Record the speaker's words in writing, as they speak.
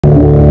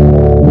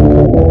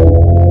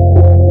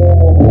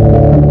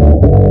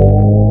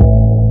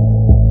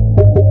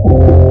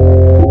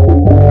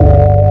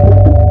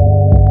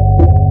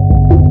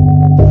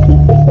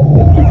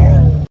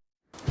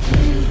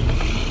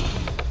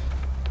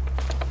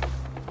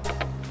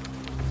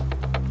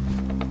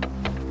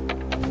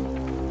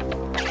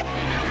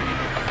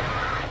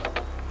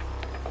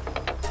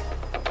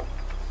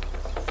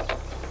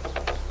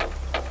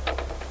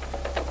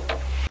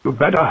You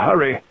better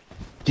hurry.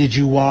 Did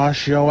you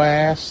wash your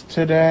ass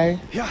today?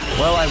 Yeah.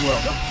 Well, I will.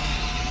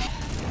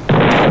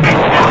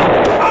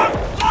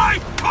 My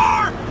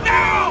car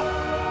now!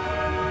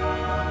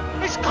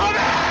 He's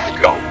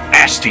coming! Go,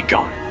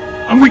 Astegon.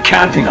 I'm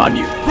recounting on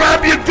you.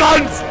 Grab your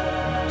guns!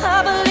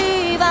 I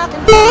believe I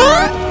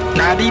can.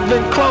 Not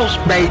even close,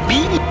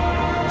 baby.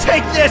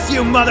 Take this,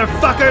 you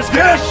motherfuckers!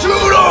 Yeah,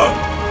 shoot him!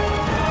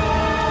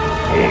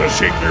 I want to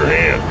shake your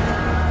hand.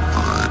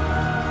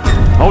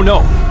 Oh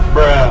no.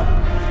 Bruh.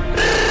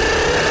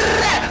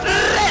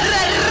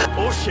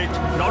 Oh shit,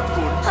 not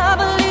good. I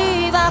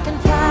believe I can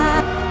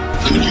fly.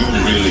 Can you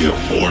really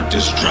afford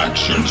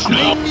distractions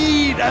now? I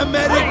need a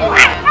medic!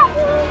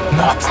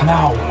 Not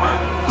now.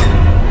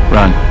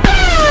 Run.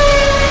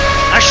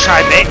 That's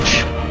shy,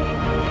 bitch.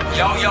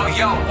 Yo,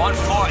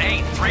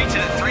 148, 3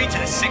 to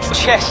the 6.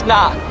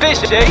 Chestnut,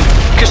 busy?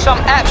 Cause some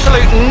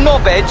absolute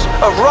knobheads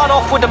have run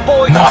off with the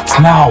boy. Not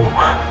now.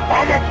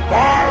 I'm a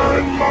fire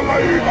in my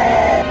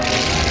label!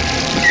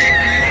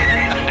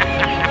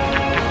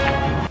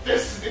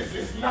 This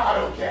is not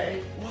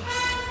okay.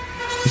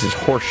 This is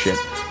horseshit.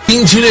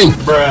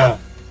 Bruh.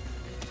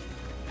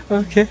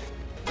 Okay.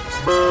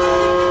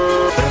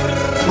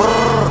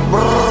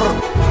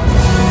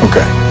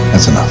 Okay,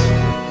 that's enough.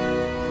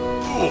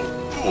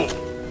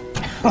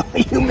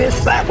 You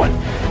missed that one.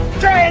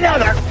 Try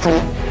another.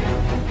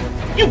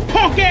 You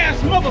punk-ass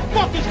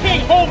motherfuckers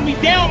can't hold me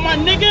down, my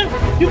nigga!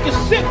 You can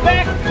sit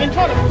back and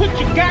try to put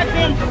your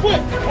goddamn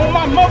foot on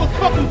my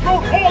motherfucking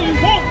throat all you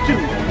want to!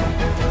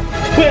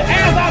 But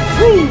as I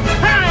prove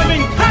time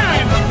and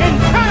time and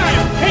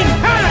time and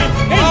time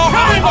and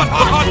time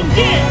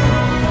again,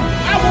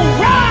 I will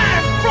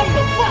rise from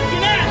the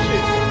fucking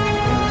ashes!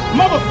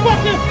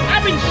 Motherfucker,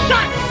 I've been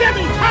shot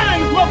 7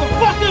 times,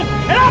 motherfucker,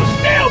 and I'm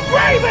still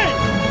breathing!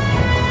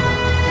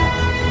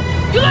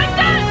 You like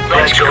that?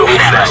 Let's go,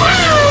 fellas.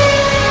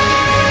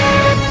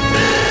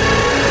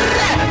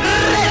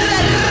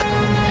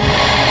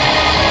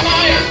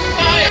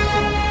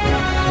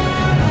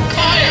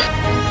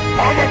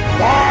 I'm a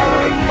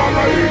fire in my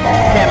label!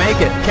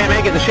 Can't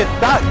make it, the shit's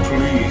stuck.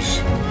 Please,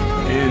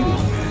 end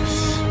this.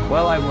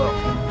 Well, I will.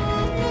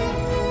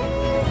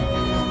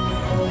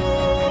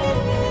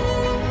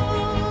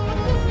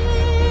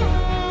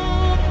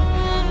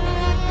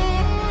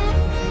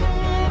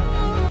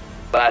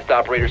 Last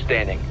operator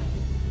standing.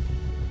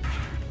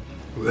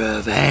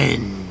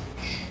 Revenge.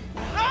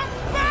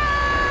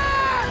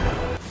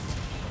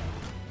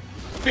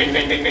 Ding,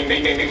 ding, ding, ding,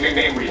 ding, ding, ding, ding,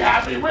 ding. We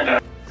have a winner.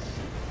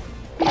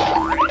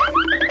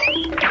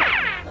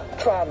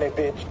 Try me,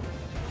 bitch.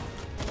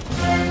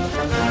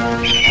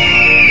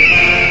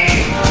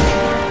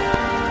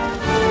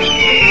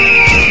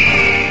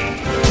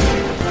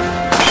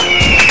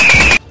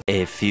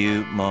 A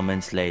few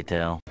moments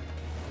later.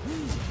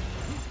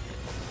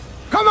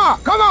 Come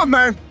on,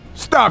 man.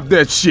 Stop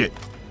that shit.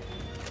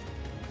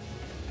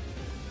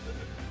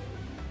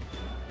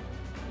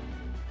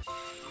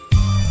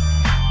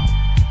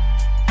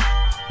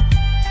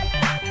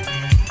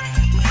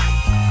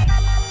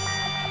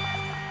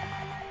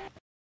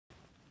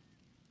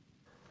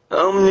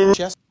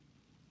 Just